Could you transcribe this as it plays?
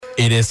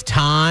It is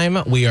time.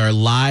 We are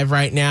live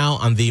right now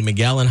on the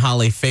Miguel and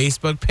Holly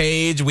Facebook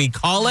page. We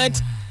call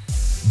it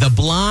the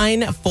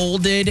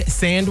blindfolded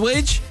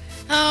sandwich.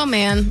 Oh,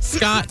 man.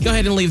 Scott, go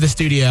ahead and leave the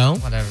studio.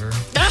 Whatever.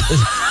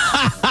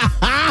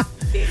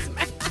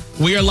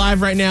 We are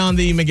live right now on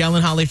the Miguel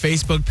and Holly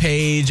Facebook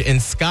page.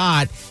 And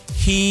Scott,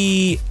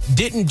 he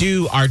didn't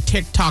do our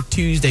TikTok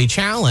Tuesday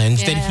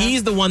challenge that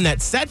he's the one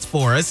that sets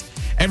for us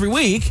every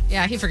week.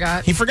 Yeah, he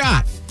forgot. He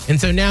forgot. And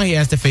so now he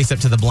has to face up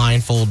to the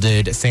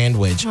blindfolded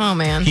sandwich. Oh,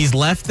 man. He's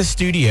left the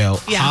studio.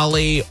 Yeah.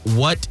 Holly,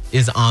 what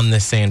is on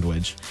this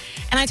sandwich?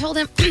 And I told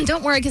him,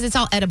 don't worry, because it's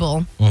all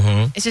edible.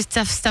 Mm-hmm. It's just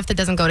stuff that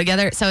doesn't go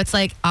together. So it's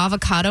like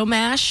avocado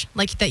mash,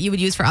 like that you would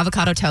use for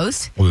avocado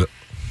toast.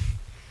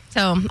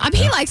 So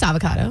he likes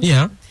avocado.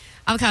 Yeah.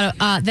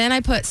 Avocado. Then I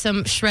put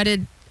some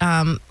shredded,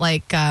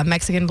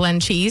 Mexican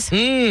blend cheese.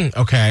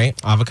 Okay.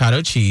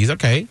 Avocado cheese.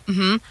 Okay.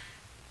 Mm-hmm.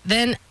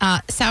 Then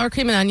sour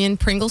cream and onion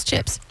Pringles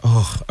chips.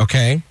 Oh,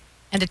 okay.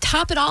 And to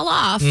top it all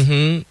off,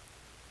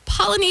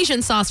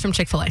 Polynesian sauce from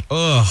Chick-fil-A.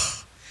 Ugh.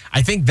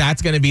 I think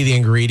that's going to be the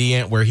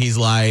ingredient where he's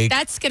like...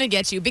 That's going to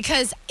get you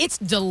because it's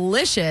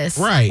delicious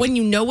Right. when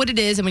you know what it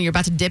is and when you're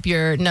about to dip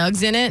your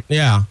nugs in it.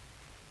 Yeah.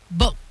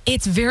 But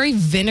it's very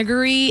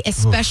vinegary,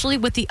 especially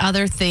with the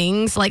other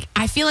things. Like,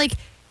 I feel like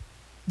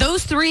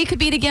those three could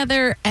be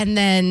together and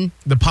then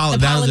That'll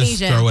just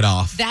Polynesian, throw it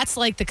off. That's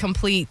like the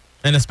complete...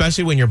 And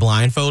especially when you're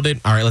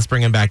blindfolded. All right, let's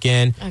bring him back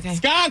in. Okay.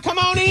 Scott, come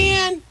on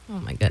in. Oh,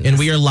 my goodness. And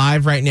we are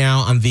live right now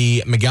on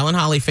the Miguel and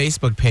Holly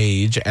Facebook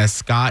page as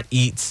Scott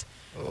eats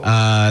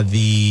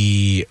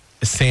the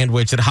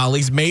sandwich that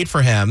Holly's made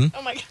for him.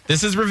 Oh, my God.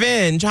 This is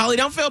revenge. Holly,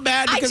 don't feel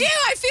bad. I do.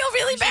 I feel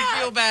really bad.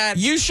 I feel bad.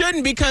 You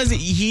shouldn't because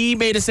he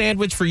made a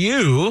sandwich for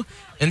you.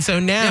 And so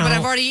now... Yeah, but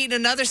I've already eaten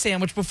another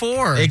sandwich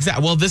before.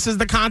 Exactly. Well, this is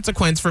the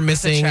consequence for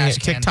missing trash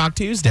can. TikTok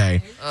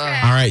Tuesday. All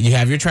right, you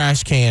have your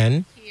trash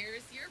can.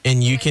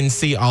 And you can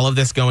see all of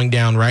this going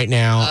down right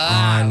now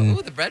on...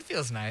 Ooh, the bread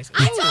feels nice.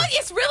 I tell you,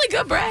 it's really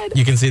good bread.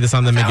 You can see this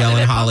on the Miguel it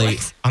and at Holly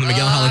Publix. on the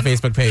Miguel and Holly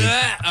Facebook page.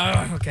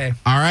 Okay.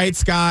 All right,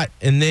 Scott.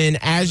 And then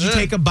as you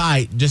take a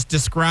bite, just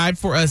describe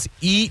for us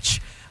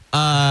each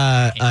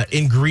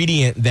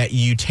ingredient that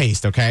you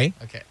taste, okay?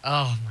 Okay.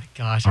 Oh, my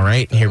gosh. All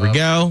right, here we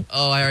go.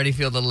 Oh, I already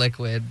feel the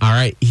liquid. All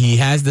right, he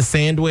has the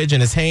sandwich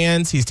in his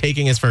hands. He's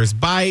taking his first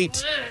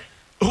bite.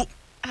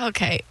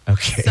 Okay.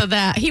 Okay. So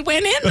that he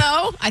went in,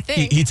 though, I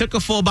think. He took a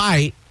full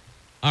bite.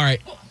 All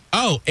right.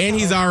 Oh, and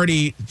he's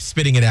already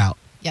spitting it out.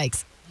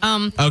 Yikes.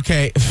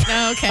 Okay.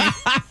 No, okay.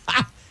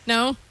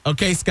 No.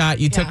 Okay, Scott,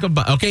 you took a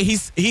bite. Okay,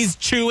 he's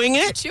chewing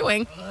it.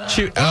 Chewing.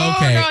 Okay.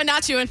 Oh, no,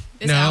 not chewing.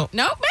 It's No. out.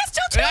 Nope, it's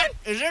still chewing.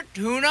 Is it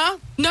tuna?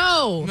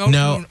 No.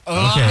 No.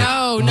 Okay.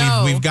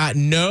 No. We've got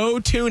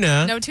no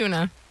tuna. No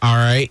tuna. All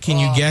right. Can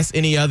you guess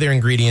any other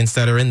ingredients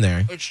that are in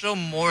there? It's so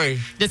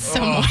moist. It's so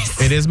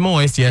moist. It is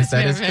moist. Yes,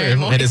 that It's is very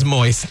true. It is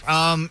moist.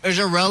 Is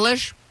it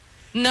relish?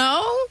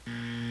 No.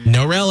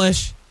 No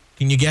relish.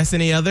 Can you guess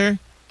any other?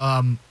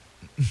 No.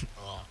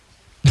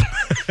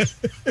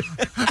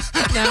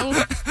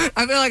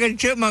 I feel like a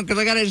chipmunk because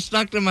I got it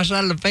stuck to my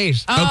side of the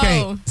face. Oh.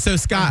 Okay. So,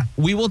 Scott,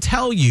 we will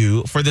tell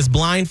you for this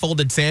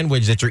blindfolded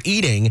sandwich that you're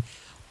eating,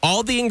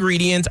 all the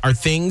ingredients are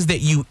things that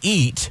you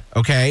eat,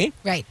 okay?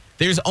 Right.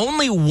 There's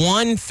only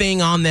one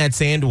thing on that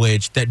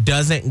sandwich that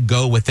doesn't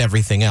go with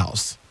everything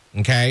else,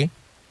 okay?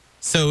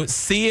 So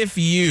see if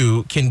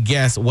you can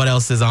guess what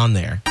else is on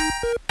there.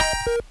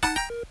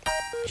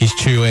 He's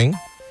chewing.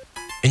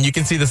 And you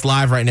can see this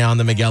live right now on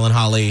the Miguel and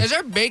Holly. Is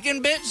there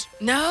bacon bits?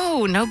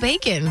 No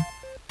bacon.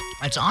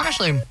 It's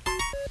honestly,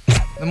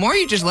 the more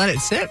you just let it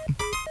sit.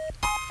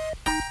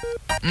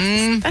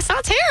 That's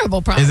not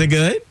terrible, probably. Is it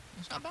good?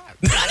 It's not bad.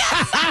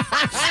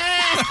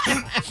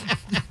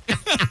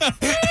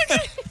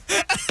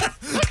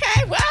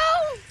 Okay,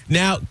 well.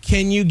 Now,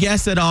 can you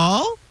guess it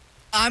all?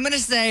 I'm going to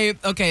say,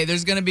 okay,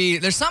 there's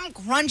something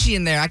crunchy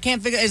in there. I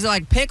can't figure, is it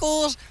like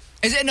pickles?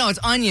 No, it's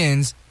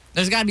onions.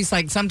 There's got to be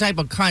like some type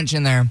of crunch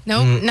in there.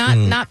 Nope,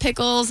 not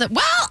pickles.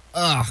 Well,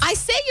 Ugh. I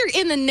say you're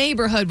in the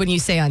neighborhood when you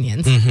say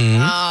onions.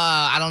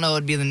 I don't know. It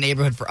would be the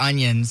neighborhood for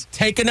onions.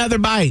 Take another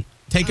bite.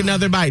 Take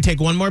another bite. Take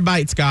one more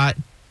bite, Scott.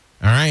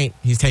 All right.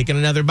 He's taking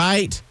another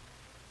bite.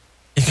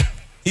 I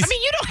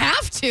mean, you don't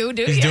have to,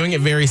 do you? He's doing it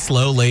very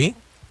slowly.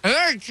 Is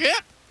there a chip? Is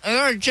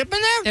there a chip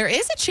in there? There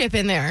is a chip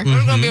in there.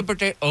 There's going to be a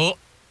potato.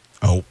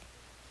 Oh.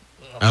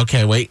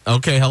 Okay, wait.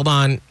 Okay, hold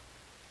on.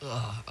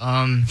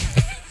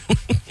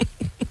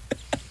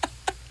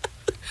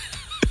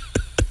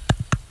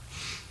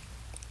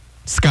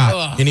 Scott,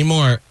 Ugh. any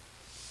more?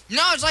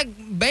 No, it's like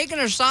bacon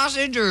or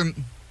sausage or...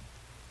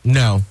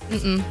 No.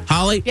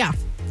 Holly? Yeah.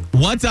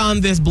 What's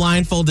on this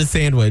blindfolded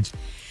sandwich?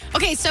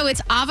 Okay, so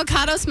it's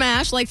avocado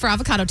smash, like for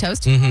avocado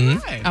toast.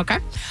 Right. Okay.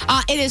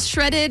 It is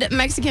shredded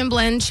Mexican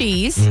blend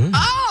cheese.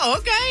 Oh,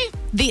 okay.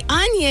 The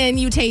onion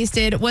you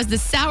tasted was the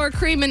sour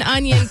cream and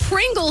onion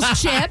Pringles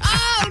chips.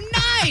 Oh,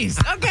 nice.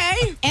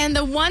 Okay. And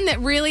the one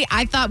that really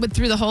I thought would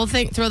throw the whole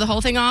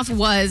thing off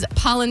was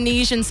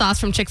Polynesian sauce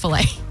from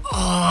Chick-fil-A.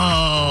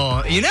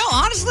 Oh,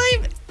 honestly,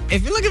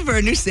 if you're looking for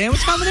a new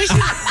sandwich combination,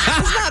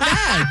 that's not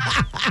bad.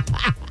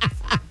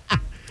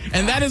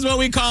 And that is what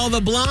we call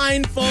the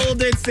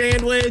blindfolded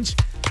sandwich.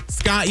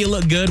 Scott, you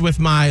look good with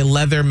my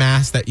leather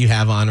mask that you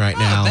have on right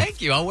now.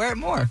 Thank you. I'll wear it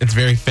more. It's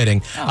very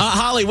fitting.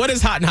 Holly, what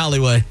is hot in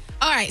Hollywood?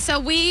 All right, so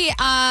we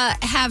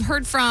have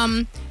heard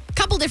from a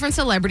couple different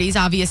celebrities,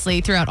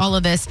 obviously, throughout all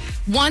of this.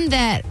 One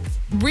that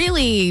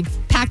really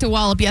packed a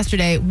wallop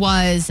yesterday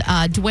was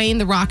Dwayne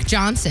 "The Rock"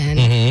 Johnson.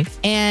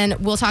 And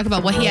we'll talk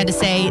about what he had to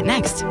say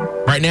next.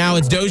 Right now,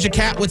 it's Doja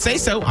Cat with Say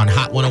So on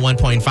Hot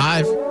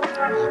 101.5.